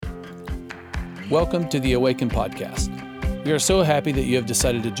Welcome to the Awaken Podcast. We are so happy that you have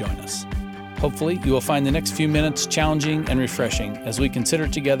decided to join us. Hopefully, you will find the next few minutes challenging and refreshing as we consider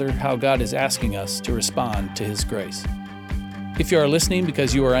together how God is asking us to respond to His grace. If you are listening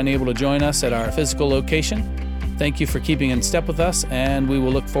because you are unable to join us at our physical location, thank you for keeping in step with us, and we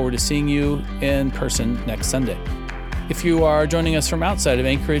will look forward to seeing you in person next Sunday. If you are joining us from outside of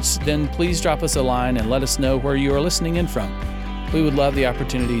Anchorage, then please drop us a line and let us know where you are listening in from. We would love the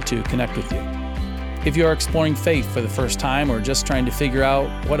opportunity to connect with you. If you are exploring faith for the first time or just trying to figure out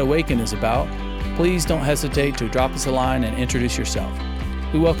what Awaken is about, please don't hesitate to drop us a line and introduce yourself.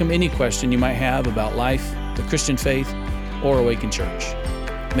 We welcome any question you might have about life, the Christian faith, or Awaken Church.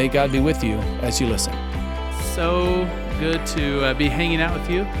 May God be with you as you listen. So good to be hanging out with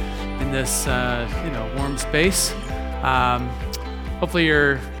you in this warm space. Hopefully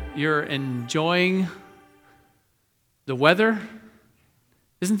you're enjoying the weather.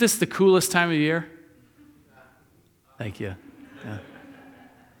 Isn't this the coolest time of year? Thank you.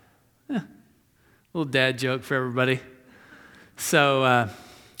 Yeah. Little dad joke for everybody. So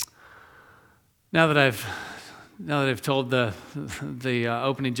now that I've told the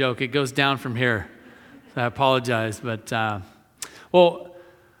opening joke, it goes down from here. So I apologize, but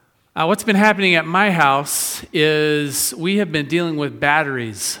what's been happening at my house is we have been dealing with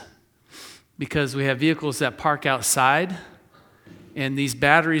batteries because we have vehicles that park outside, and these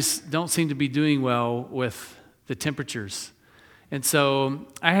batteries don't seem to be doing well with the temperatures. And so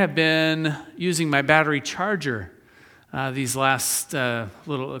I have been using my battery charger these last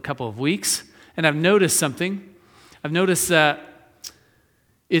couple of weeks, and I've noticed something. I've noticed that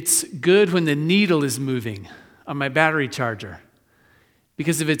it's good when the needle is moving on my battery charger.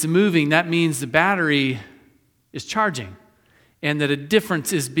 Because if it's moving, that means the battery is charging and that a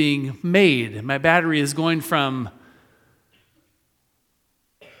difference is being made. My battery is going from,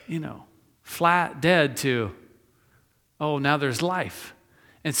 flat, dead to, now there's life.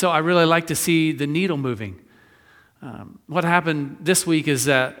 And so I really like to see the needle moving. What happened this week is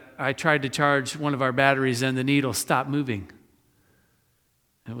that I tried to charge one of our batteries and the needle stopped moving.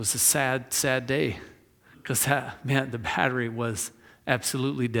 It was a sad, sad day because that meant the battery was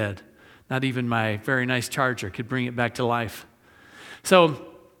absolutely dead. Not even my very nice charger could bring it back to life. So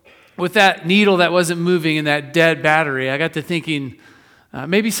with that needle that wasn't moving and that dead battery, I got to thinking,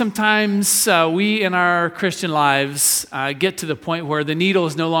 maybe sometimes we in our Christian lives get to the point where the needle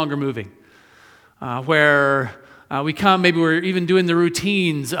is no longer moving, where we come, maybe we're even doing the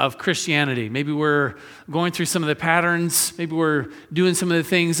routines of Christianity. Maybe we're going through some of the patterns. Maybe we're doing some of the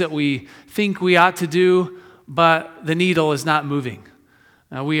things that we think we ought to do, but the needle is not moving.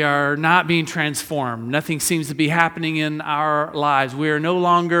 We are not being transformed. Nothing seems to be happening in our lives. We are no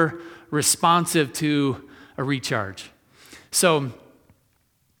longer responsive to a recharge. So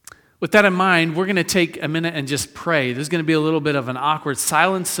with that in mind, we're going to take a minute and just pray. There's going to be a little bit of an awkward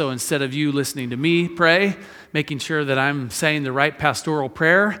silence, so instead of you listening to me pray, making sure that I'm saying the right pastoral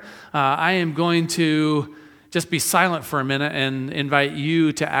prayer, I am going to just be silent for a minute and invite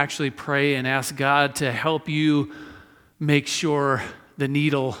you to actually pray and ask God to help you make sure the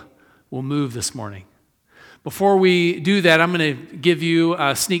needle will move this morning. Before we do that, I'm going to give you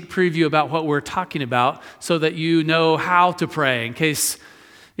a sneak preview about what we're talking about so that you know how to pray. In case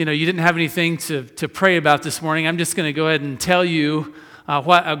you didn't have anything to pray about this morning, I'm just going to go ahead and tell you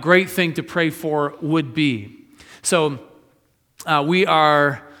what a great thing to pray for would be. So we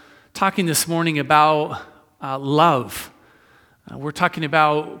are talking this morning about love. We're talking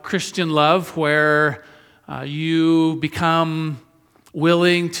about Christian love where you become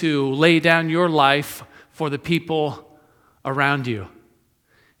willing to lay down your life for the people around you.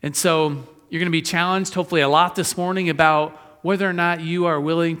 And so you're going to be challenged hopefully a lot this morning about whether or not you are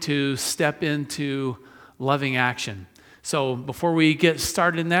willing to step into loving action. So before we get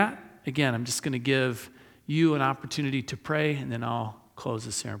started in that, again, I'm just going to give you an opportunity to pray, and then I'll close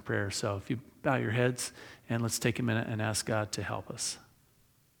this here in prayer. So if you bow your heads, and let's take a minute and ask God to help us.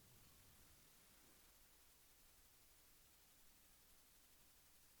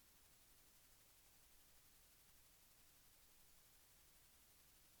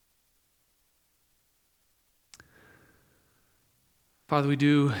 Father, we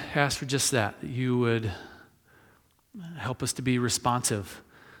do ask for just that you would help us to be responsive,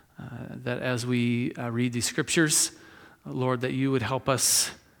 that as we read these scriptures, Lord, that you would help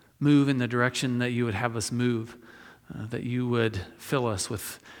us move in the direction that you would have us move, that you would fill us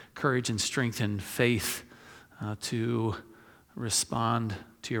with courage and strength and faith to respond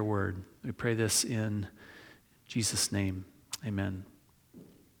to your word. We pray this in Jesus' name. Amen.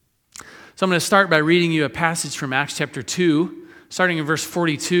 So I'm going to start by reading you a passage from Acts chapter 2. starting in verse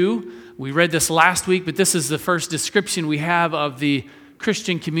 42. We read this last week, but this is the first description we have of the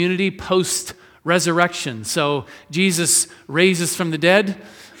Christian community post-resurrection. So Jesus raises from the dead.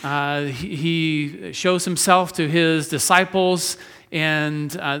 He shows himself to his disciples and,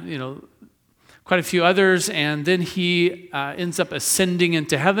 quite a few others, and then he ends up ascending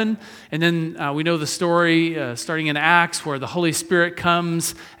into heaven. And then we know the story starting in Acts where the Holy Spirit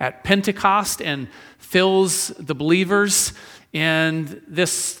comes at Pentecost and fills the believers. And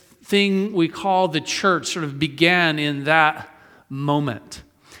this thing we call the church sort of began in that moment.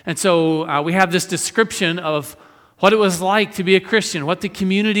 And so we have this description of what it was like to be a Christian, what the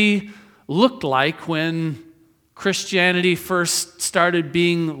community looked like when Christianity first started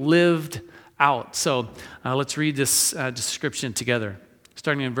being lived out. So let's read this description together,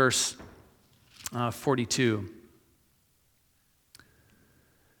 starting in verse 42.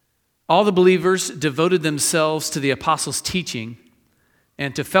 All the believers devoted themselves to the apostles' teaching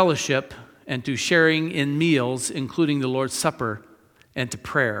and to fellowship and to sharing in meals, including the Lord's Supper, and to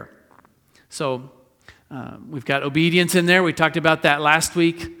prayer. So we've got obedience in there. We talked about that last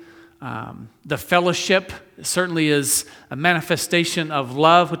week. The fellowship certainly is a manifestation of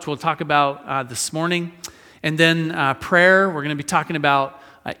love, which we'll talk about this morning. And then prayer, we're going to be talking about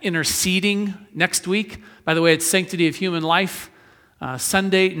interceding next week. By the way, it's Sanctity of Human Life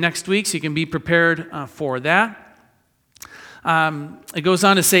Sunday next week, so you can be prepared for that. It goes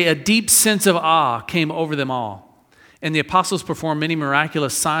on to say, a deep sense of awe came over them all, and the apostles performed many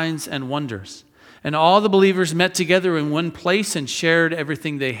miraculous signs and wonders. And all the believers met together in one place and shared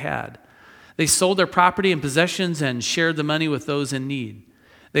everything they had. They sold their property and possessions and shared the money with those in need.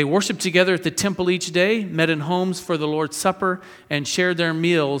 They worshiped together at the temple each day, met in homes for the Lord's Supper, and shared their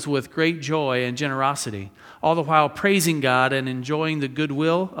meals with great joy and generosity, all the while praising God and enjoying the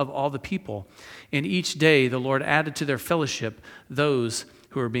goodwill of all the people. And each day the Lord added to their fellowship those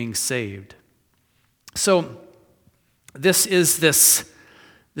who are being saved. So this is this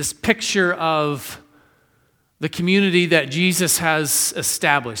picture of the community that Jesus has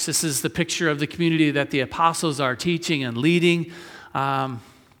established. This is the picture of the community that the apostles are teaching and leading.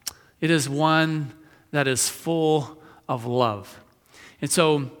 It is one that is full of love. And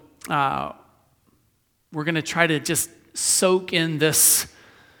so we're going to try to just soak in this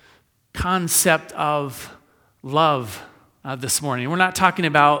concept of love this morning. We're not talking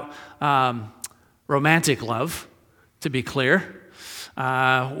about romantic love, to be clear.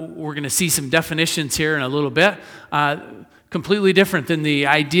 We're going to see some definitions here in a little bit. Completely different than the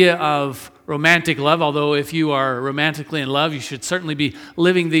idea of romantic love, although if you are romantically in love, you should certainly be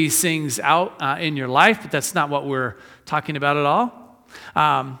living these things out in your life, but that's not what we're talking about at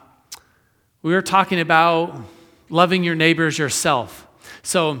all. We're talking about loving your neighbors yourself.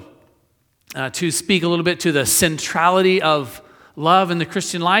 So to speak a little bit to the centrality of love in the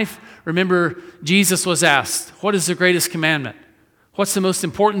Christian life, remember Jesus was asked, what is the greatest commandment? What's the most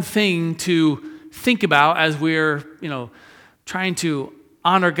important thing to think about as we're, trying to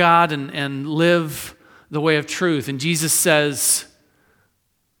honor God and live the way of truth? And Jesus says,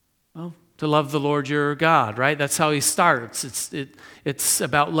 well, to love the Lord your God, right? That's how he starts. It's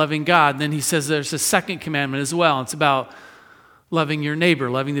about loving God. And then he says there's a second commandment as well. It's about loving your neighbor,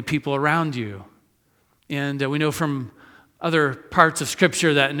 loving the people around you. And we know from other parts of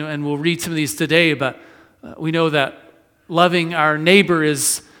Scripture that, and we'll read some of these today, but we know that loving our neighbor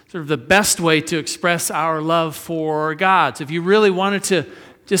is sort of the best way to express our love for God. So if you really wanted to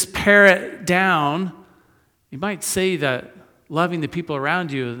just pare it down, you might say that loving the people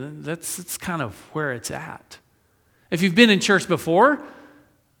around you, that's kind of where it's at. If you've been in church before,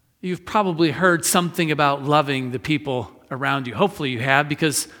 you've probably heard something about loving the people around you. Hopefully you have,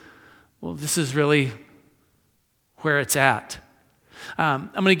 because, well, this is really where it's at.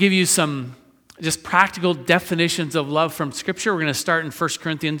 I'm going to give you some just practical definitions of love from Scripture. We're going to start in 1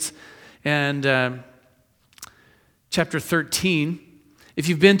 Corinthians and chapter 13. If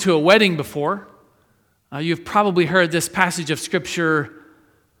you've been to a wedding before, you've probably heard this passage of Scripture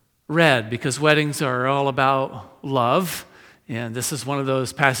read, because weddings are all about love. And this is one of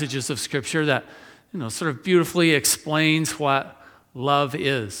those passages of Scripture that, sort of beautifully explains what love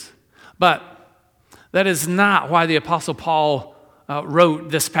is. But that is not why the Apostle Paul wrote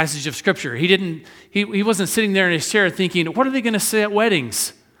this passage of Scripture. He wasn't sitting there in his chair thinking, what are they going to say at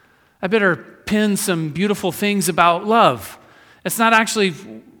weddings? I better pin some beautiful things about love. It's not actually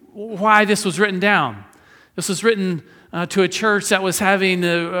why this was written down. This was written to a church that was having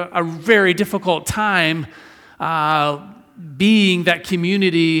a very difficult time being that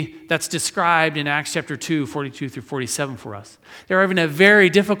community that's described in Acts chapter 2, 42 through 47 for us. They're having a very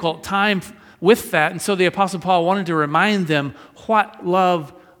difficult time with that. And so the Apostle Paul wanted to remind them what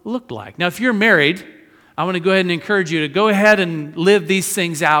love looked like. Now, if you're married, I want to go ahead and encourage you to go ahead and live these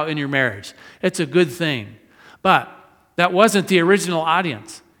things out in your marriage. It's a good thing. But that wasn't the original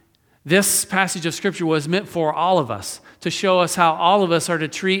audience. This passage of Scripture was meant for all of us, to show us how all of us are to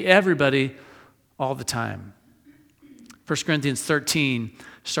treat everybody all the time. 1 Corinthians 13,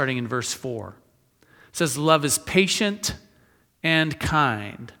 starting in verse 4. It says, love is patient and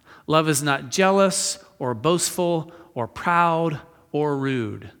kind. Love is not jealous or boastful or proud or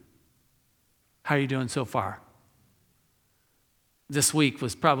rude. How are you doing so far? This week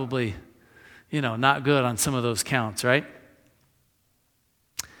was probably, not good on some of those counts, right?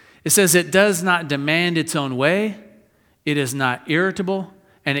 It says it does not demand its own way, it is not irritable,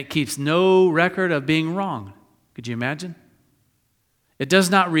 and it keeps no record of being wrong. Could you imagine? It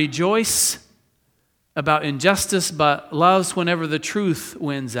does not rejoice about injustice, but loves whenever the truth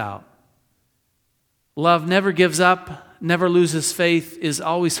wins out. Love never gives up, never loses faith, is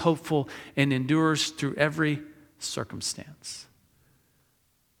always hopeful, and endures through every circumstance.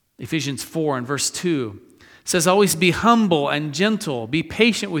 Ephesians 4 and verse 2 says, always be humble and gentle, be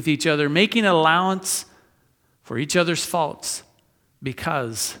patient with each other, making allowance for each other's faults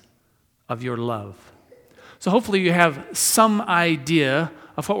because of your love. So hopefully you have some idea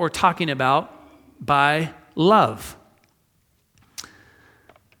of what we're talking about by love.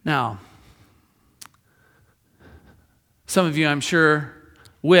 Now, some of you, I'm sure,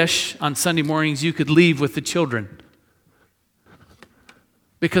 wish on Sunday mornings you could leave with the children,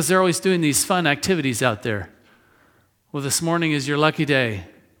 because they're always doing these fun activities out there. Well, this morning is your lucky day.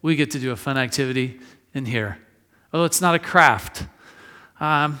 We get to do a fun activity in here. Oh, it's not a craft.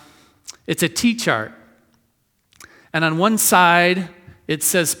 It's a T-chart. And on one side, it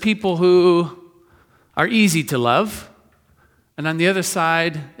says people who are easy to love. And on the other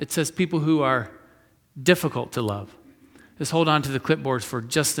side, it says people who are difficult to love. Just hold on to the clipboards for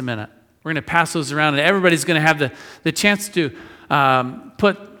just a minute. We're going to pass those around, and everybody's going to have the chance to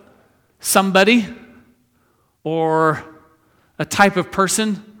put somebody or a type of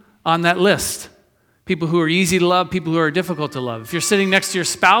person on that list. People who are easy to love, people who are difficult to love. If you're sitting next to your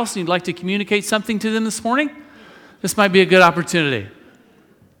spouse and you'd like to communicate something to them this morning, this might be a good opportunity.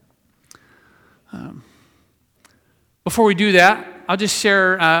 Before we do that, I'll just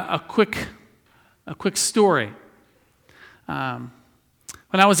share a quick story. When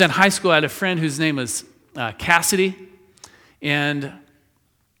I was in high school, I had a friend whose name was Cassidy, and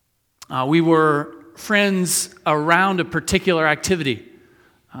we were friends around a particular activity,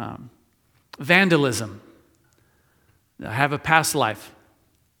 vandalism. I have a past life,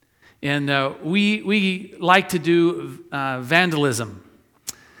 and we like to do vandalism.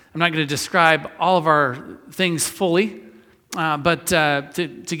 I'm not going to describe all of our things fully, but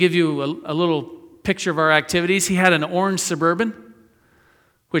to give you a little picture of our activities, he had an orange Suburban,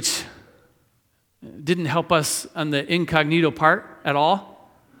 which didn't help us on the incognito part at all,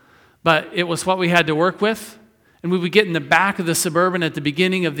 but it was what we had to work with. And we would get in the back of the Suburban at the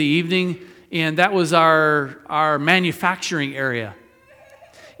beginning of the evening, and that was our manufacturing area.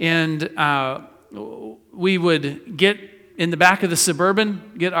 And we would get in the back of the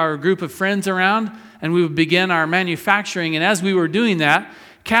Suburban, get our group of friends around, and we would begin our manufacturing. And as we were doing that,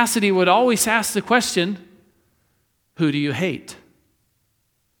 Cassidy would always ask the question, who do you hate?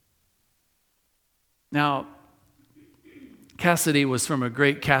 Now, Cassidy was from a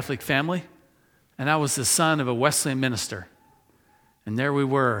great Catholic family, and I was the son of a Wesleyan minister. And there we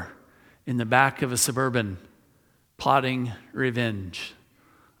were in the back of a Suburban plotting revenge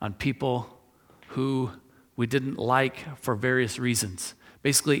on people who we didn't like for various reasons.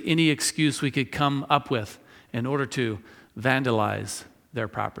 Basically, any excuse we could come up with in order to vandalize their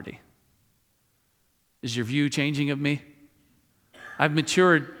property. Is your view changing of me? I've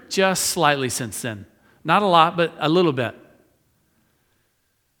matured just slightly since then. Not a lot, but a little bit.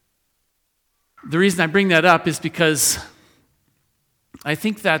 The reason I bring that up is because I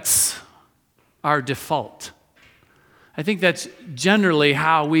think that's our default. I think that's generally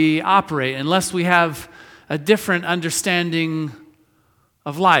how we operate, unless we have a different understanding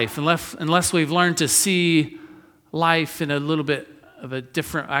of life, unless we've learned to see life in a little bit of a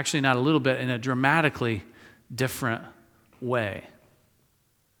different, actually not a little bit, in a dramatically different way.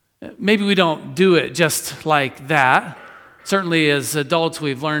 Maybe we don't do it just like that. Certainly as adults,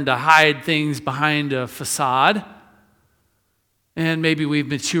 we've learned to hide things behind a facade. And maybe we've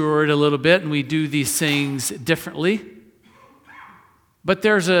matured a little bit and we do these things differently. But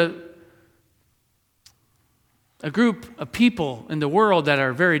there's a group of people in the world that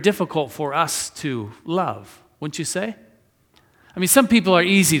are very difficult for us to love, wouldn't you say? I mean, some people are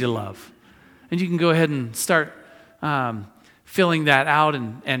easy to love. And you can go ahead and start filling that out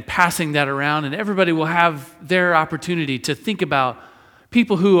and passing that around, and everybody will have their opportunity to think about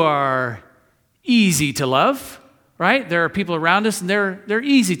people who are easy to love, right? There are people around us, and they're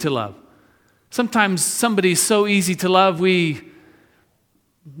easy to love. Sometimes somebody's so easy to love, we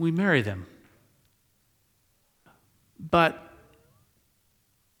marry them. But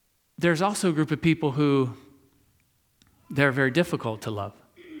there's also a group of people who they're very difficult to love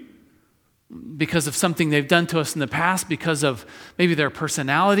because of something they've done to us in the past, because of maybe their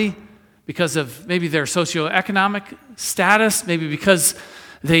personality, because of maybe their socioeconomic status, maybe because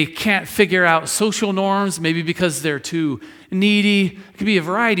they can't figure out social norms, maybe because they're too needy. It could be a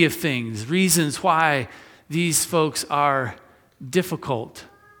variety of things, reasons why these folks are difficult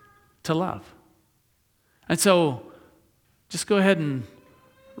to love. And so just go ahead and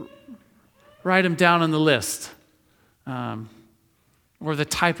write them down on the list, or the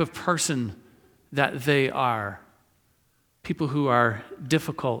type of person that they are. People who are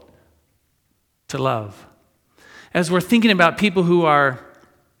difficult to love. As we're thinking about people who are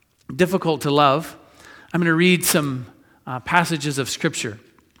difficult to love, I'm going to read some passages of Scripture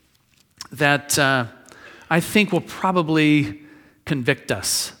that I think will probably convict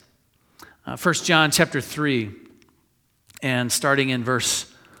us. 1 John chapter 3, and starting in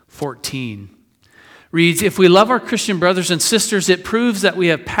verse 14, reads, "If we love our Christian brothers and sisters, it proves that we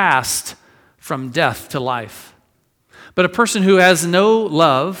have passed from death to life. But a person who has no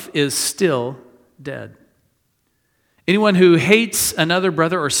love is still dead. Anyone who hates another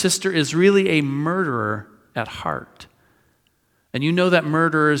brother or sister is really a murderer at heart. And you know that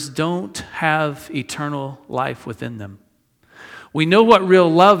murderers don't have eternal life within them. We know what real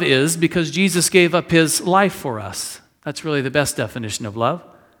love is because Jesus gave up his life for us." That's really the best definition of love.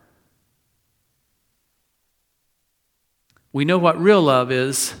 We know what real love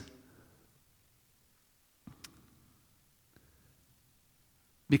is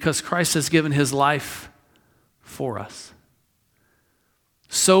because Christ has given his life for us.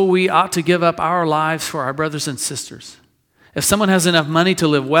 So we ought to give up our lives for our brothers and sisters. If someone has enough money to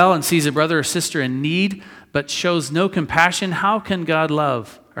live well and sees a brother or sister in need but shows no compassion, how can God's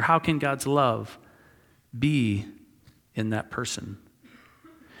love be in that person?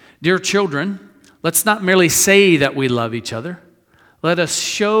 Dear children, let's not merely say that we love each other. Let us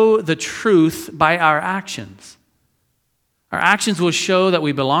show the truth by our actions. Our actions will show that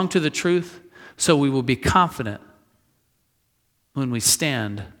we belong to the truth, so we will be confident when we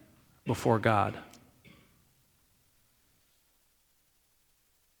stand before God.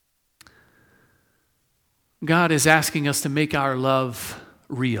 God is asking us to make our love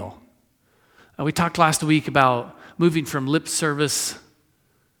real. We talked last week about moving from lip service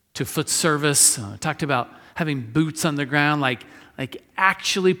to foot service. Talked about having boots on the ground, like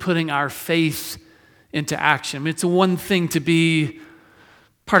actually putting our faith into action. I mean, it's one thing to be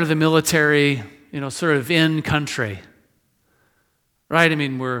part of the military, sort of in country, right? I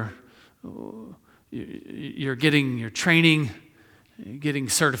mean, you're getting your training, getting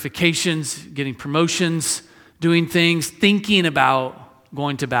certifications, getting promotions, doing things, thinking about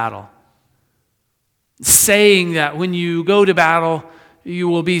going to battle. Saying that when you go to battle, you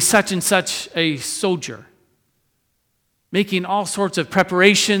will be such and such a soldier. Making all sorts of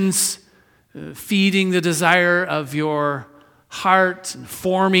preparations, feeding the desire of your heart,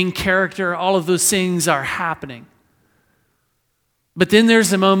 forming character, all of those things are happening. But then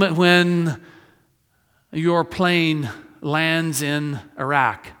there's a moment when your plane lands in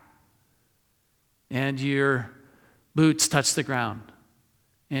Iraq and your boots touch the ground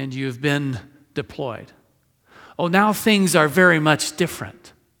and you've been deployed. Oh, now things are very much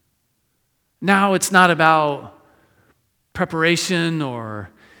different. Now it's not about preparation or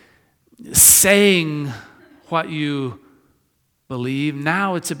saying what you believe.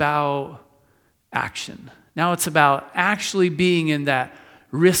 Now it's about action. Now it's about actually being in that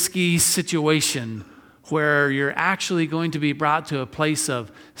risky situation where you're actually going to be brought to a place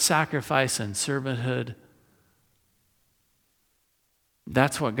of sacrifice and servanthood.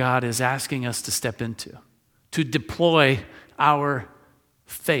 That's what God is asking us to step into, to deploy our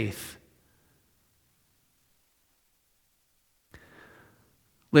faith.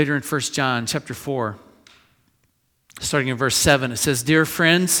 Later in 1 John chapter 4, starting in verse 7, it says, "Dear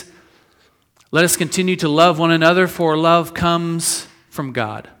friends, let us continue to love one another, for love comes from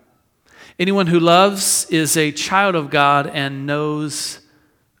God. Anyone who loves is a child of God and knows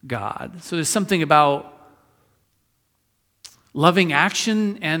God." So there's something about loving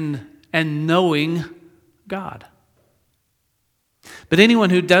action and knowing God. But anyone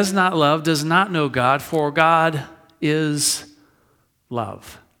who does not love does not know God, for God is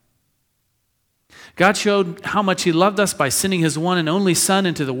love. God showed how much he loved us by sending his one and only Son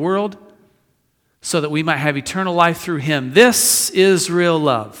into the world so that we might have eternal life through him. This is real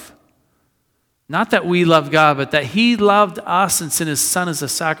love. Not that we love God, but that he loved us and sent his Son as a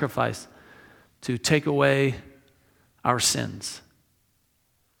sacrifice to take away our sins.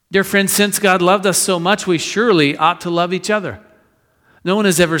 Dear friends, since God loved us so much, we surely ought to love each other. No one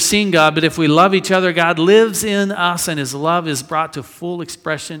has ever seen God, but if we love each other, God lives in us and his love is brought to full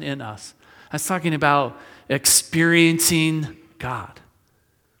expression in us. That's talking about experiencing God.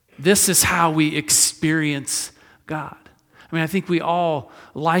 This is how we experience God. I mean, I think we all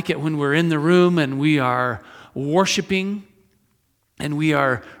like it when we're in the room and we are worshiping and we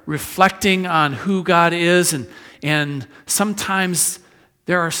are reflecting on who God is. And sometimes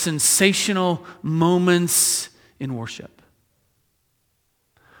there are sensational moments in worship.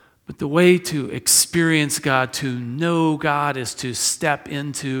 But the way to experience God, to know God, is to step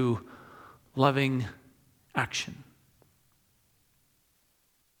into loving action.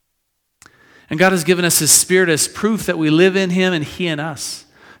 And God has given us his Spirit as proof that we live in him and he in us.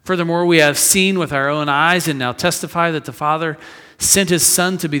 Furthermore, we have seen with our own eyes and now testify that the Father sent his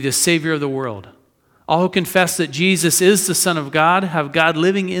Son to be the Savior of the world. All who confess that Jesus is the Son of God have God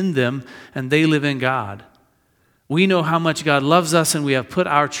living in them, and they live in God. We know how much God loves us, and we have put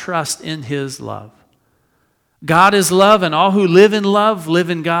our trust in his love. God is love, and all who live in love live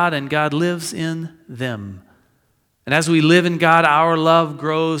in God, and God lives in them. And as we live in God, our love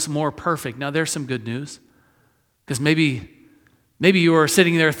grows more perfect. Now, there's some good news, because maybe you are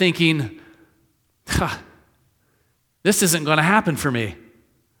sitting there thinking, this isn't going to happen for me.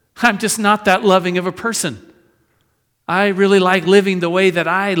 I'm just not that loving of a person. I really like living the way that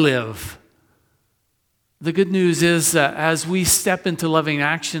I live. The good news is that as we step into loving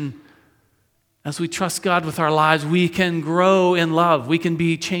action, as we trust God with our lives, we can grow in love. We can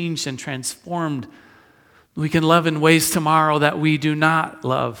be changed and transformed. We can love in ways tomorrow that we do not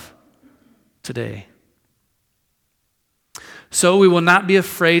love today. So we will not be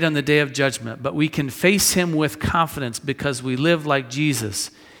afraid on the day of judgment, but we can face him with confidence because we live like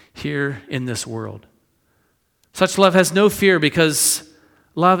Jesus here in this world. Such love has no fear because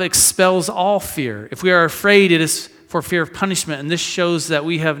love expels all fear. If we are afraid, it is for fear of punishment, and this shows that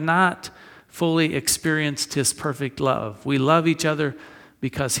we have not fully experienced his perfect love. We love each other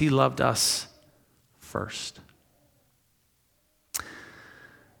because he loved us first.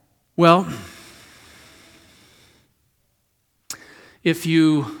 Well, if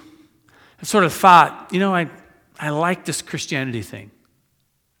you have sort of thought, I like this Christianity thing.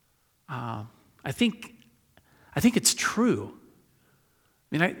 I think it's true.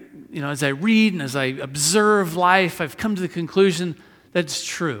 I mean, as I read and as I observe life, I've come to the conclusion that it's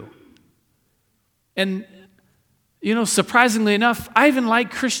true. And, surprisingly enough, I even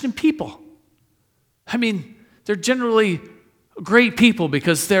like Christian people. I mean, they're generally great people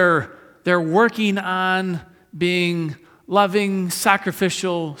because they're working on being loving,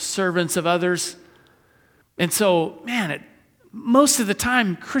 sacrificial servants of others. And so, most of the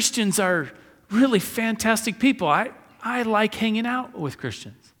time, Christians are really fantastic people. I like hanging out with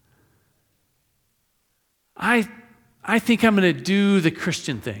Christians. I think I'm going to do the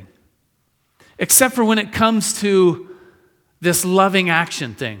Christian thing. Except for when it comes to this loving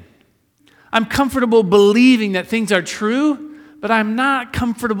action thing. I'm comfortable believing that things are true, but I'm not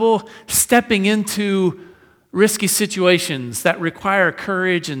comfortable stepping into risky situations that require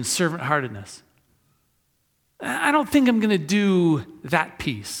courage and servant-heartedness. I don't think I'm going to do that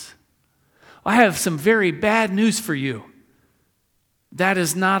piece. I have some very bad news for you. That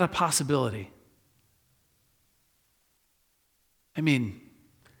is not a possibility. I mean,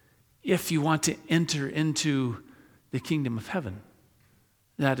 if you want to enter into the kingdom of heaven,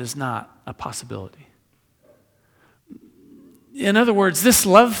 that is not a possibility. In other words, this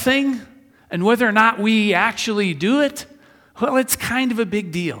love thing, and whether or not we actually do it, well, it's kind of a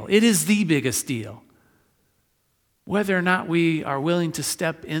big deal. It is the biggest deal. Whether or not we are willing to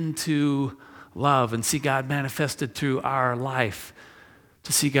step into love and see God manifested through our life,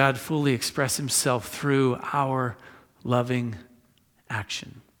 to see God fully express himself through our loving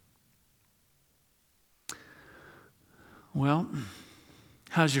action. Well,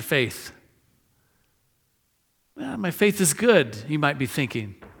 how's your faith? Well, my faith is good, you might be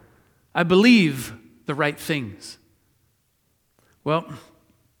thinking. I believe the right things. Well,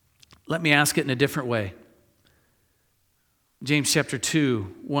 let me ask it in a different way. James chapter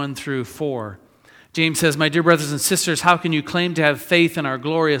 2, 1 through 4. James says, "My dear brothers and sisters, how can you claim to have faith in our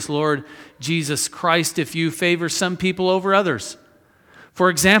glorious Lord Jesus Christ if you favor some people over others? For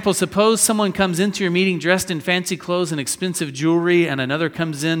example, suppose someone comes into your meeting dressed in fancy clothes and expensive jewelry, and another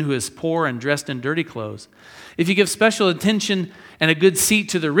comes in who is poor and dressed in dirty clothes. If you give special attention and a good seat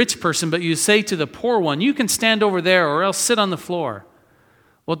to the rich person, but you say to the poor one, you can stand over there or else sit on the floor.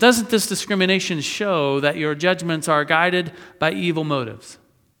 Well, doesn't this discrimination show that your judgments are guided by evil motives?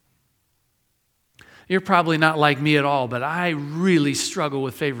 You're probably not like me at all, but I really struggle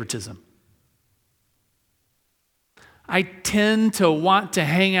with favoritism. I tend to want to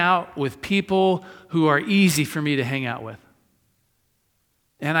hang out with people who are easy for me to hang out with.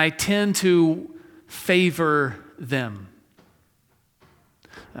 And I tend to favor them.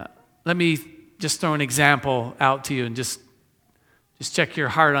 Let me just throw an example out to you and just check your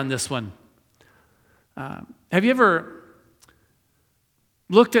heart on this one. Have you ever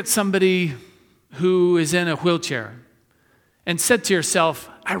looked at somebody who is in a wheelchair and said to yourself,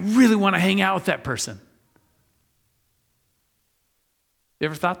 I really want to hang out with that person? You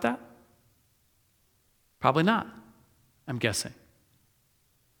ever thought that? Probably not, I'm guessing.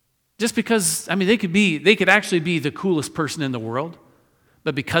 Just because, they could actually be the coolest person in the world,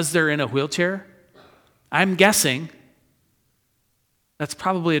 but because they're in a wheelchair, I'm guessing that's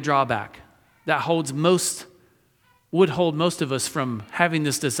probably a drawback that would hold most of us from having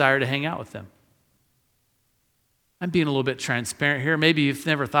this desire to hang out with them. I'm being a little bit transparent here. Maybe you've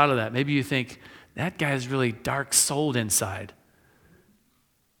never thought of that. Maybe you think, that guy's really dark-souled inside.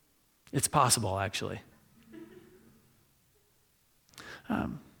 It's possible, actually.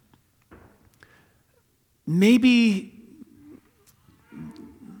 Maybe,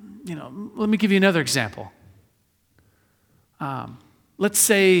 let me give you another example. Let's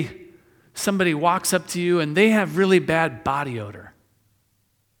say somebody walks up to you and they have really bad body odor.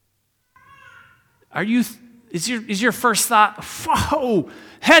 Is your first thought, whoa,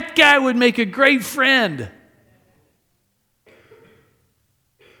 that guy would make a great friend?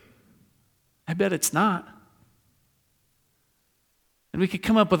 I bet it's not. And we could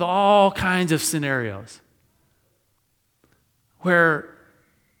come up with all kinds of scenarios where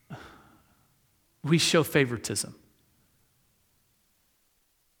we show favoritism.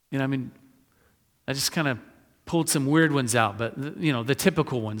 I just kind of pulled some weird ones out, but the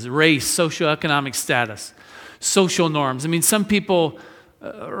typical ones: race, socioeconomic status, social norms. Some people,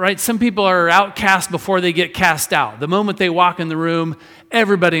 some people are outcast before they get cast out. The moment they walk in the room,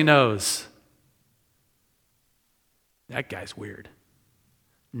 everybody knows. That guy's weird.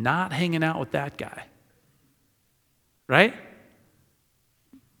 Not hanging out with that guy. Right?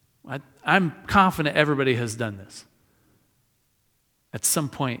 I'm confident everybody has done this at some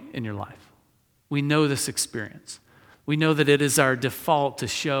point in your life. We know this experience. We know that it is our default to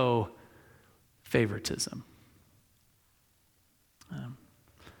show favoritism.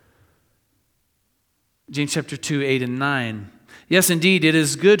 James chapter 2, 8 and 9. Yes, indeed, it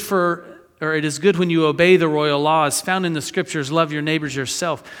is good when you obey the royal laws found in the scriptures, love your neighbors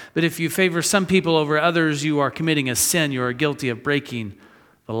yourself. But if you favor some people over others, you are committing a sin. You are guilty of breaking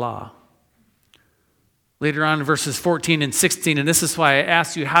the law. Later on in verses 14 and 16, and this is why I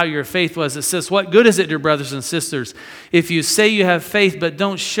asked you how your faith was. It says, what good is it, dear brothers and sisters, if you say you have faith but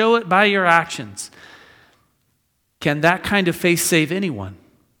don't show it by your actions? Can that kind of faith save anyone?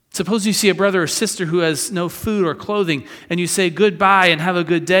 Suppose you see a brother or sister who has no food or clothing, and you say goodbye and have a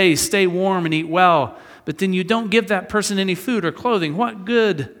good day, stay warm and eat well, but then you don't give that person any food or clothing. What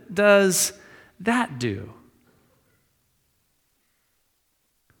good does that do?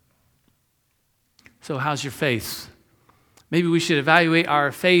 So how's your faith? Maybe we should evaluate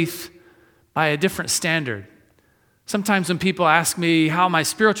our faith by a different standard. Sometimes when people ask me how my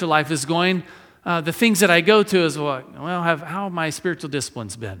spiritual life is going, the things that I go to is, how have my spiritual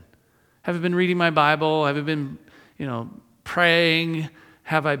disciplines been? Have I been reading my Bible? Have I been, praying?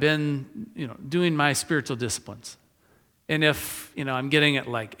 Have I been, doing my spiritual disciplines? And if, I'm getting it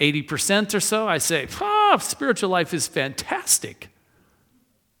like 80% or so, I say, spiritual life is fantastic.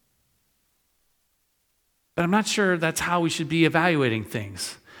 But I'm not sure that's how we should be evaluating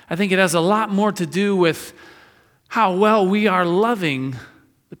things. I think it has a lot more to do with how well we are loving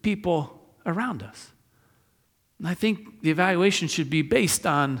the people around us. And I think the evaluation should be based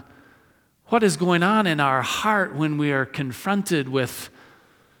on what is going on in our heart when we are confronted with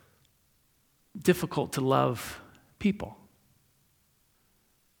difficult to love people.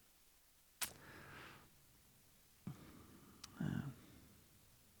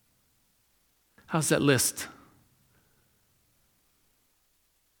 How's that list?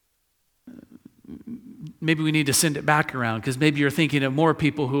 Maybe we need to send it back around, because maybe you're thinking of more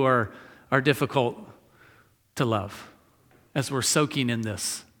people who are difficult to love as we're soaking in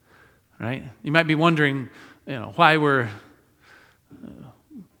this, right? You might be wondering, why we're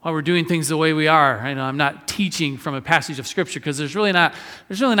why we're doing things the way we are. I know I'm not teaching from a passage of Scripture because there's really not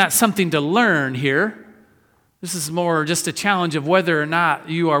something to learn here. This is more just a challenge of whether or not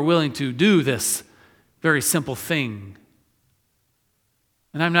you are willing to do this very simple thing.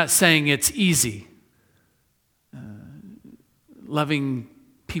 And I'm not saying it's easy. Loving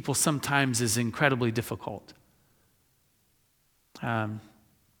people sometimes is incredibly difficult. I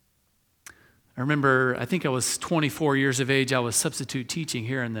remember, I think I was 24 years of age, I was substitute teaching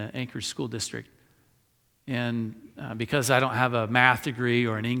here in the Anchorage School District. And because I don't have a math degree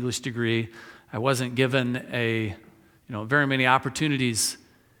or an English degree, I wasn't given very many opportunities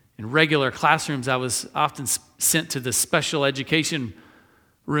in regular classrooms. I was often sent to the special education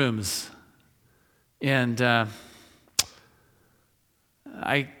rooms. And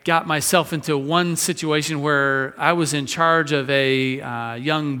I got myself into one situation where I was in charge of a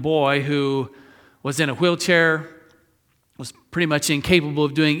young boy who was in a wheelchair, was pretty much incapable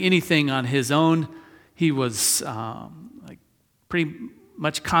of doing anything on his own. He was pretty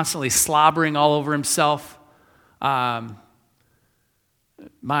much constantly slobbering all over himself. My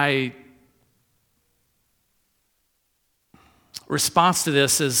response to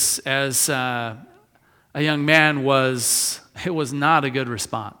this as a young man it was not a good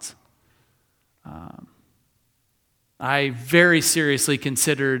response. I very seriously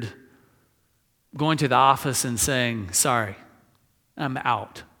considered going to the office and saying, sorry, I'm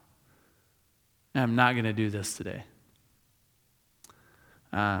out. I'm not going to do this today.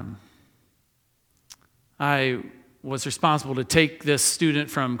 I was responsible to take this student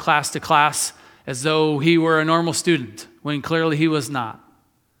from class to class as though he were a normal student, when clearly he was not.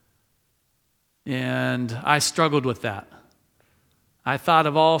 And I struggled with that. I thought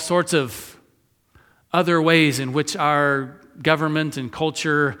of all sorts of other ways in which our government and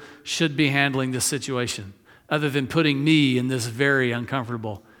culture should be handling this situation, other than putting me in this very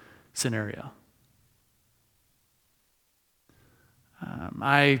uncomfortable scenario.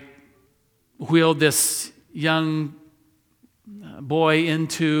 I wheeled this young boy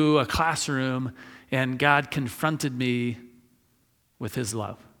into a classroom, and God confronted me with his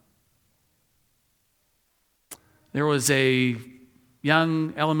love. There was a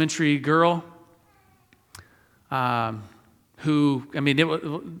young elementary girl who,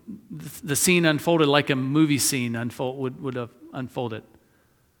 the scene unfolded like a movie scene would have unfolded.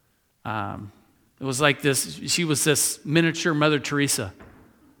 It was like this, she was this miniature Mother Teresa.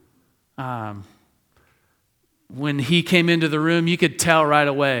 When he came into the room, you could tell right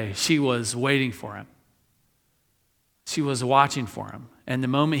away she was waiting for him. She was watching for him. And the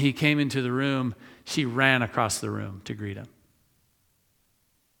moment he came into the room, she ran across the room to greet him.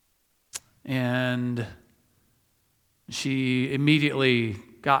 And she immediately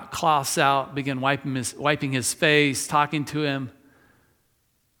got cloths out, began wiping his face, talking to him.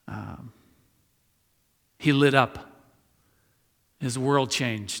 He lit up. His world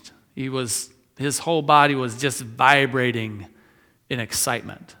changed. His whole body was just vibrating in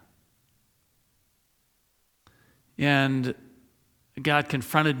excitement. And God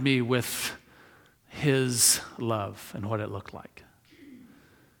confronted me with his love and what it looked like.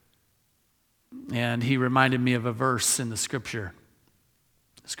 And he reminded me of a verse in the scriptures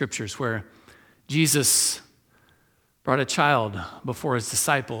where Jesus brought a child before his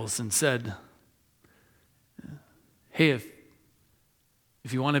disciples and said, hey,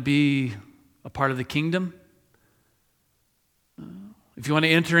 if you want to be a part of the kingdom, if you want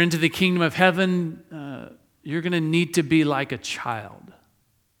to enter into the kingdom of heaven, you're going to need to be like a child.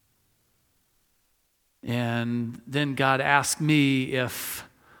 And then God asked me if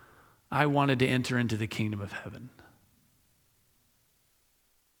I wanted to enter into the kingdom of heaven.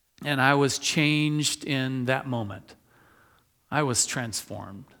 And I was changed in that moment. I was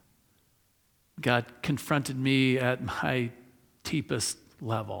transformed. God confronted me at my deepest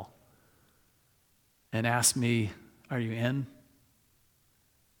level and asked me, are you in?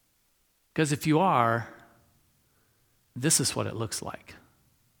 Because if you are, this is what it looks like.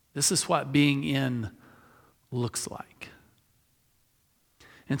 This is what being in looks like.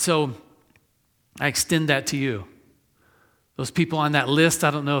 And so I extend that to you. Those people on that list,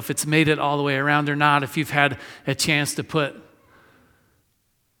 I don't know if it's made it all the way around or not, if you've had a chance to put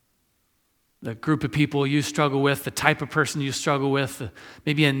the group of people you struggle with, the type of person you struggle with,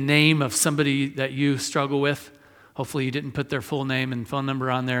 maybe a name of somebody that you struggle with. Hopefully you didn't put their full name and phone number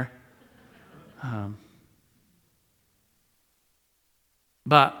on there.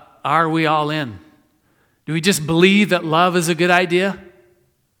 But are we all in? Do we just believe that love is a good idea?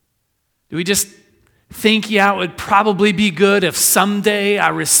 Do we just think, it would probably be good if someday I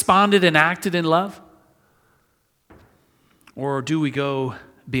responded and acted in love? Or do we go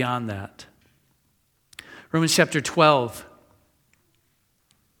beyond that? Romans chapter 12,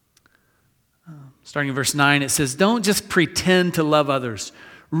 starting in verse 9, it says, don't just pretend to love others.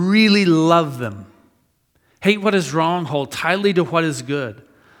 Really love them. Hate what is wrong. Hold tightly to what is good.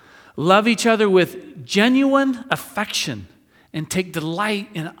 Love each other with genuine affection and take delight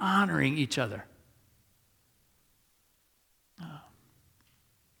in honoring each other.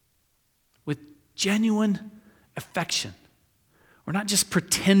 With genuine affection. We're not just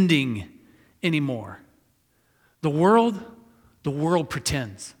pretending anymore. The world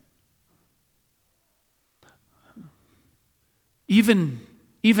pretends. Even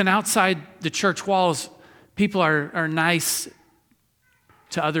outside the church walls, people are nice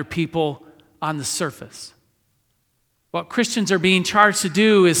to other people on the surface. What Christians are being charged to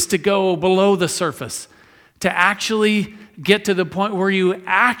do is to go below the surface, to actually get to the point where you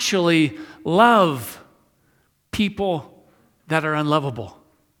actually love people that are unlovable,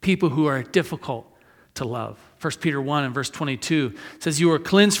 people who are difficult to love. 1 Peter 1 and verse 22 says, you were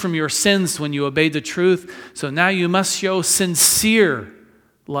cleansed from your sins when you obeyed the truth, so now you must show sincere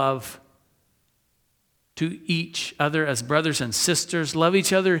love to each other as brothers and sisters. Love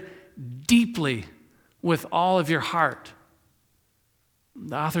each other deeply with all of your heart.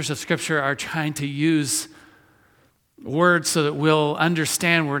 The authors of Scripture are trying to use words so that we'll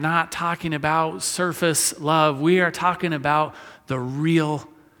understand we're not talking about surface love. We are talking about the real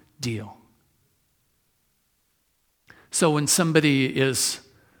deal. So when somebody is,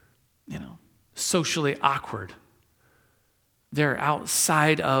 socially awkward, they're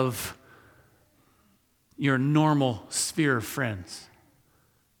outside of your normal sphere of friends.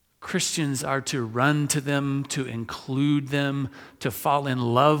 Christians are to run to them, to include them, to fall in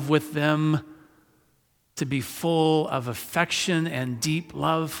love with them, to be full of affection and deep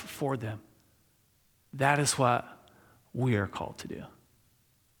love for them. That is what we are called to do.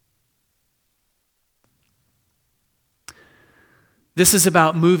 This is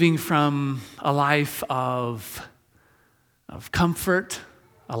about moving from a life of comfort,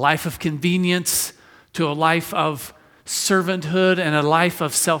 a life of convenience, to a life of servanthood and a life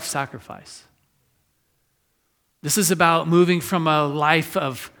of self-sacrifice. This is about moving from a life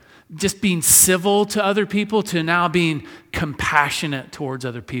of just being civil to other people to now being compassionate towards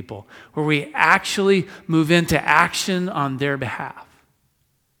other people, where we actually move into action on their behalf.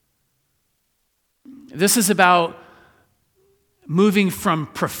 This is about moving from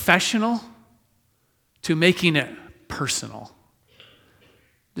professional to making it personal.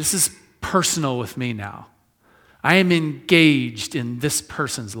 This is personal with me now. I am engaged in this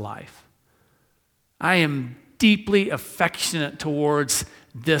person's life. I am deeply affectionate towards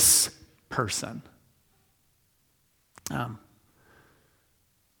this person.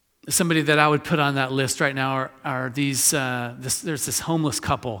 Somebody that I would put on that list right now are these. There's this homeless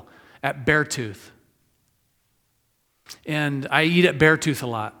couple at Beartooth. And I eat at Beartooth a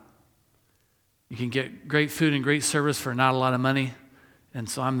lot. You can get great food and great service for not a lot of money, and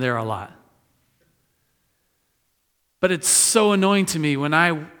so I'm there a lot. But it's so annoying to me when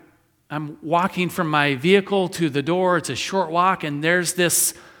I'm walking from my vehicle to the door. It's a short walk, and there's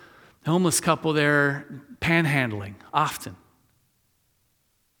this homeless couple there panhandling often.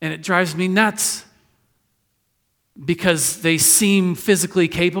 And it drives me nuts because they seem physically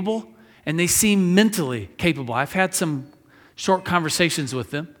capable and they seem mentally capable. I've had some short conversations with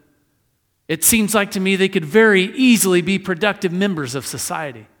them. It seems like to me they could very easily be productive members of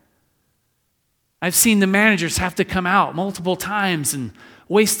society. I've seen the managers have to come out multiple times and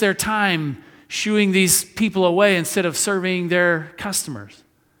waste their time shooing these people away instead of serving their customers.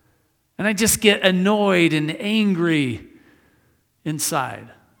 And I just get annoyed and angry inside.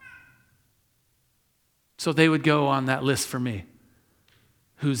 So they would go on that list for me,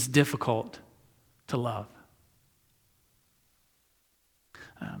 who's difficult to love.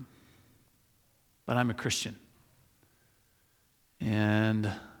 But I'm a Christian.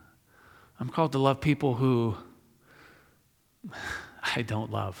 And I'm called to love people who I don't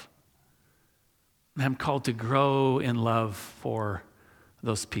love. I'm called to grow in love for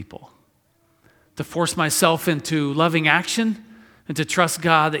those people. To force myself into loving action and to trust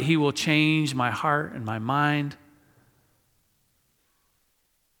God that He will change my heart and my mind.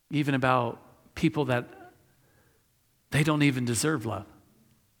 Even about people that they don't even deserve love.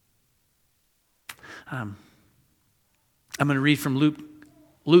 I'm going to read from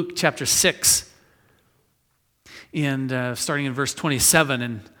Luke chapter 6, and starting in verse 27.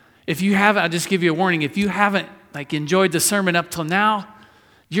 And if you haven't, I'll just give you a warning. If you haven't enjoyed the sermon up till now,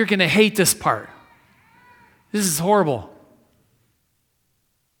 you're going to hate this part. This is horrible.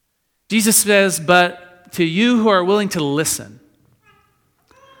 Jesus says, "But to you who are willing to listen,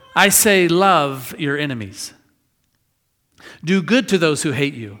 I say, love your enemies. Do good to those who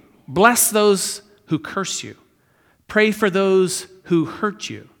hate you. Bless those who curse you. Pray for those who hurt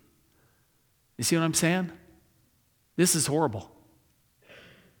you. You see what I'm saying? This is horrible.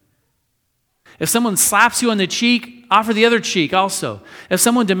 If someone slaps you on the cheek, offer the other cheek also. If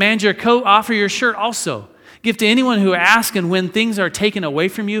someone demands your coat, offer your shirt also. Give to anyone who asks, and when things are taken away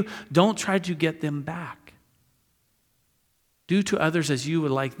from you, don't try to get them back. Do to others as you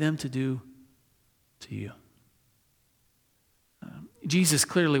would like them to do to you. Jesus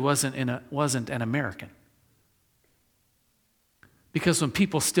clearly wasn't an American. Because when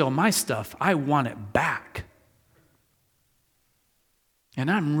people steal my stuff, I want it back. And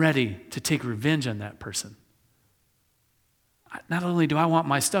I'm ready to take revenge on that person. Not only do I want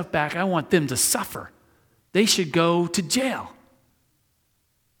my stuff back, I want them to suffer. They should go to jail.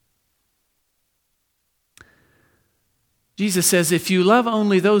 Jesus says, if you love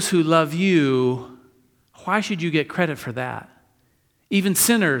only those who love you, why should you get credit for that? Even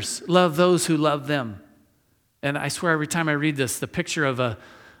sinners love those who love them. And I swear every time I read this, the picture of a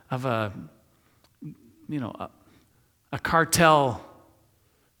cartel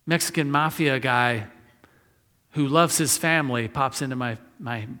Mexican mafia guy who loves his family pops into my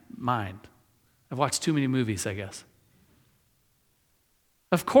mind. I've watched too many movies, I guess.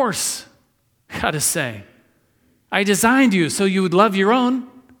 Of course, God is saying, I designed you so you would love your own.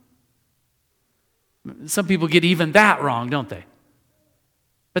 Some people get even that wrong, don't they?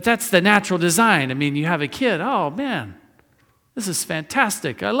 But that's the natural design. I mean, you have a kid, oh man, this is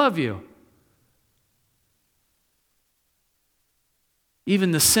fantastic, I love you.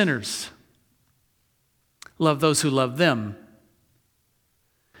 Even the sinners love those who love them.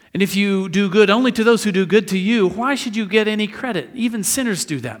 And if you do good only to those who do good to you, why should you get any credit? Even sinners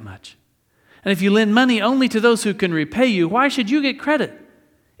do that much. And if you lend money only to those who can repay you, why should you get credit?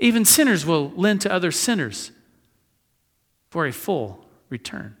 Even sinners will lend to other sinners for a full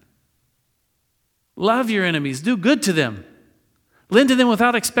return. Love your enemies, do good to them. Lend to them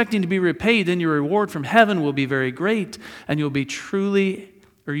without expecting to be repaid, then your reward from heaven will be very great, and you will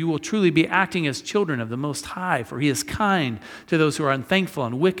truly be acting as children of the Most High, for He is kind to those who are unthankful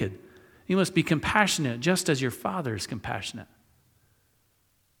and wicked. You must be compassionate, just as your Father is compassionate.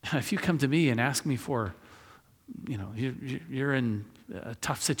 If you come to me and ask me for, you're in a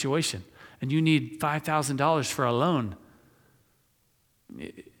tough situation, and you need $5,000 for a loan,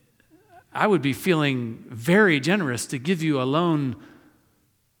 I would be feeling very generous to give you a loan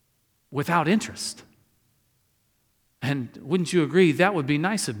without interest. And wouldn't you agree that would be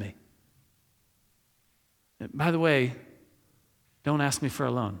nice of me? By the way, don't ask me for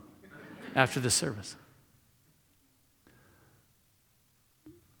a loan after the service.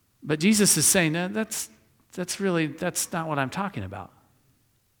 But Jesus is saying, that's not what I'm talking about.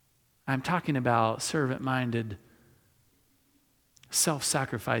 I'm talking about servant-minded,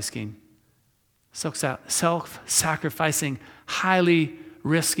 self-sacrificing, highly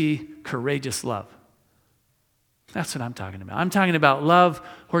risky, courageous love. That's what I'm talking about. I'm talking about love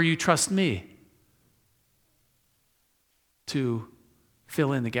where you trust me to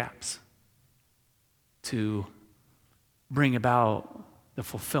fill in the gaps, to bring about the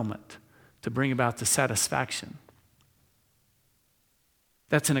fulfillment, to bring about the satisfaction.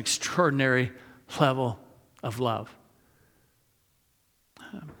 That's an extraordinary level of love.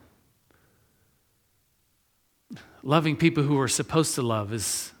 Loving people who we're supposed to love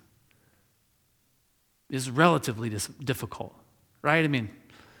is relatively difficult, right? I mean,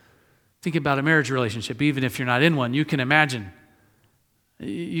 think about a marriage relationship. Even if you're not in one, you can imagine.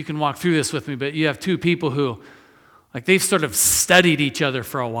 You can walk through this with me, but you have two people who, they've sort of studied each other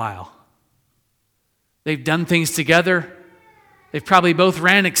for a while. They've done things together. They've probably both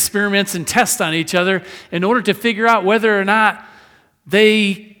ran experiments and tests on each other in order to figure out whether or not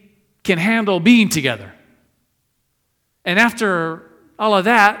they can handle being together. And after all of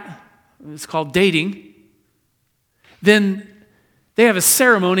that, it's called dating, then they have a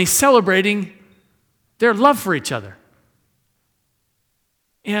ceremony celebrating their love for each other.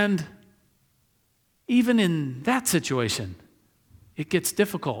 And even in that situation, it gets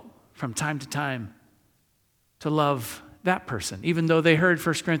difficult from time to time to love that person, even though they heard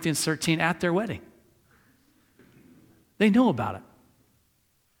 1 Corinthians 13 at their wedding. They know about it.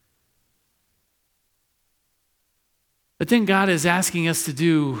 But then God is asking us to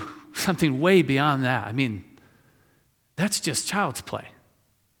do something way beyond that. I mean, that's just child's play.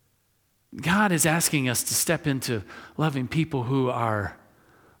 God is asking us to step into loving people who are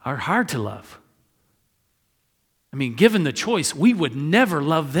hard to love. I mean, given the choice, we would never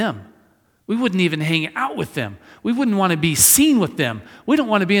love them. We wouldn't even hang out with them. We wouldn't want to be seen with them. We don't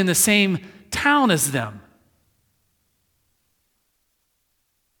want to be in the same town as them.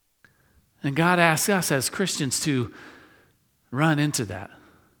 And God asks us as Christians to run into that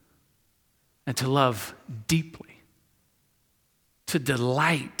and to love deeply, to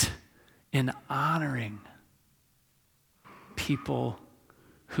delight in honoring people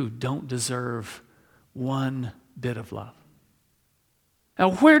who don't deserve one bit of love.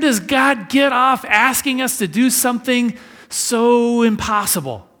 Now, where does God get off asking us to do something so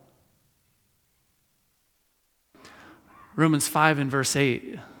impossible? Romans 5 and verse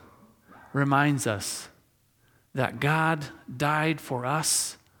 8 reminds us that God died for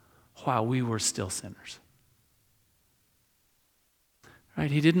us while we were still sinners. Right?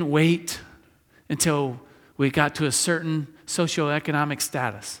 He didn't wait until we got to a certain socioeconomic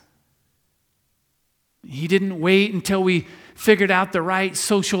status. He didn't wait until we figured out the right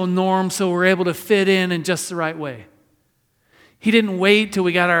social norm so we're able to fit in just the right way. He didn't wait till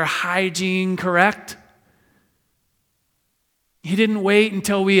we got our hygiene correct. He didn't wait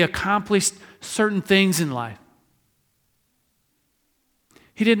until we accomplished certain things in life.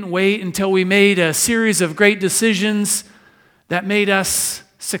 He didn't wait until we made a series of great decisions that made us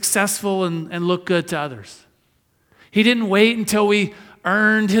successful and look good to others. He didn't wait until we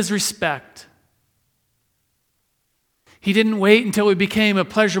earned his respect. He didn't wait until we became a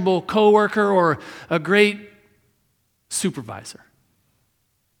pleasurable coworker or a great supervisor.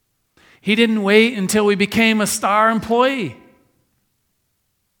 He didn't wait until we became a star employee.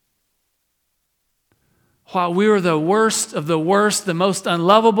 While we were the worst of the worst, the most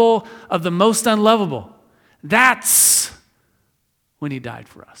unlovable of the most unlovable, that's when he died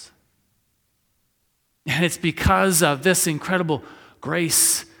for us. And it's because of this incredible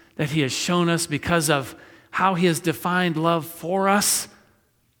grace that he has shown us, because of how he has defined love for us.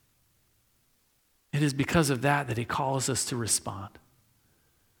 It is because of that he calls us to respond.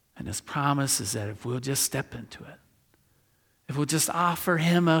 And his promise is that if we'll just step into it, if we'll just offer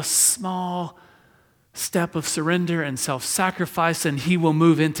him a small step of surrender and self-sacrifice, and he will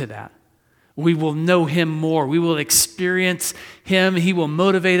move into that. We will know him more. We will experience him. He will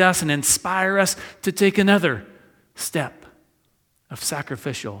motivate us and inspire us to take another step of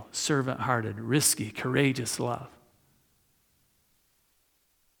sacrificial, servant-hearted, risky, courageous love.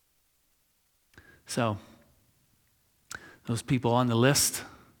 So, those people on the list,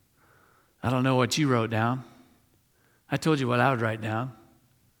 I don't know what you wrote down. I told you what I would write down.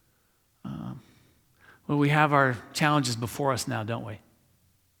 Well, we have our challenges before us now, don't we?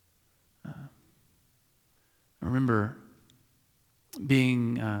 I remember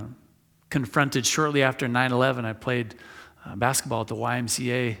being confronted shortly after 9/11. I played basketball at the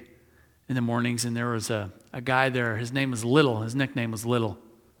YMCA in the mornings, and there was a guy there. His name was Little. His nickname was Little.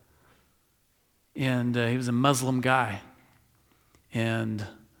 And he was a Muslim guy and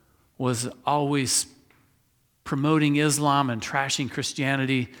was always promoting Islam and trashing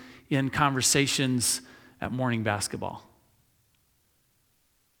Christianity in conversations at morning basketball.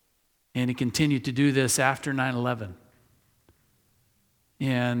 And he continued to do this after 9/11.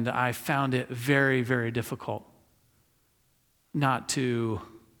 And I found it very, very difficult not to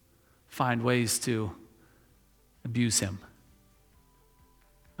find ways to abuse him.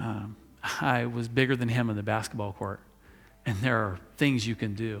 I was bigger than him in the basketball court. And there are things you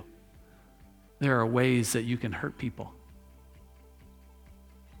can do. There are ways that you can hurt people.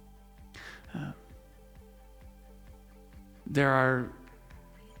 There are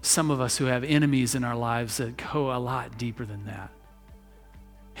some of us who have enemies in our lives that go a lot deeper than that.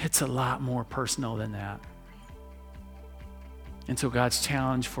 It's a lot more personal than that. And so God's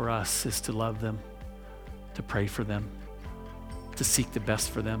challenge for us is to love them, to pray for them, to seek the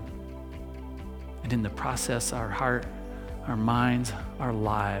best for them. And in the process, our heart, our minds, our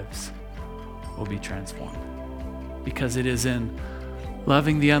lives will be transformed. Because it is in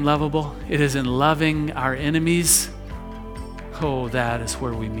loving the unlovable, it is in loving our enemies. Oh, that is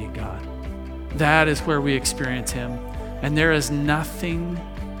where we meet God. That is where we experience him. And there is nothing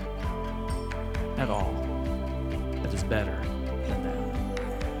at all that is better than that.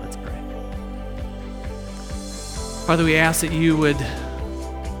 Let's pray. Father, we ask that you would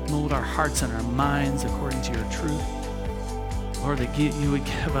mold our hearts and our minds according to your truth. Lord, that you would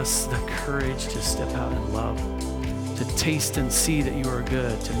give us the courage to step out in love, to taste and see that you are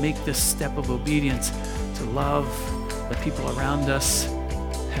good, to make this step of obedience, to love the people around us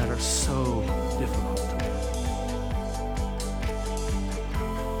that are so difficult to love.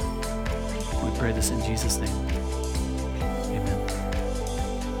 We pray this in Jesus' name. Amen.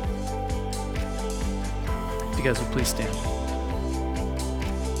 If you guys would please stand.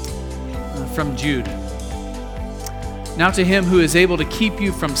 from Jude. Now to him who is able to keep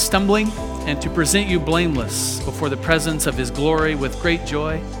you from stumbling and to present you blameless before the presence of his glory with great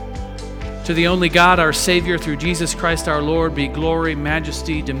joy, to the only God, our Savior, through Jesus Christ our Lord, be glory,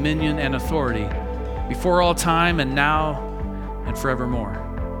 majesty, dominion, and authority before all time and now and forevermore.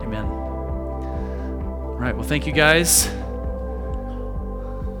 Amen. All right, well, thank you guys.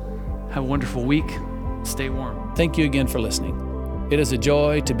 Have a wonderful week. Stay warm. Thank you again for listening. It is a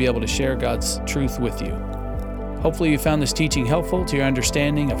joy to be able to share God's truth with you. Hopefully you found this teaching helpful to your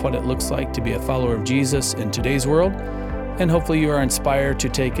understanding of what it looks like to be a follower of Jesus in today's world, and hopefully you are inspired to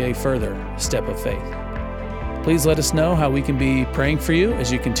take a further step of faith. Please let us know how we can be praying for you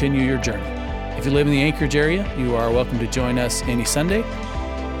as you continue your journey. If you live in the Anchorage area, you are welcome to join us any Sunday.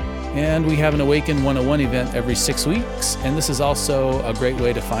 And we have an Awaken 101 event every 6 weeks, and this is also a great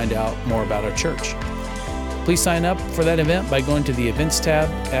way to find out more about our church. Please sign up for that event by going to the events tab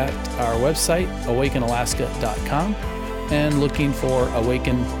at our website, awakenalaska.com, and looking for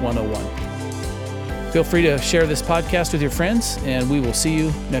Awaken 101. Feel free to share this podcast with your friends, and we will see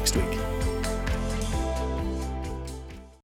you next week.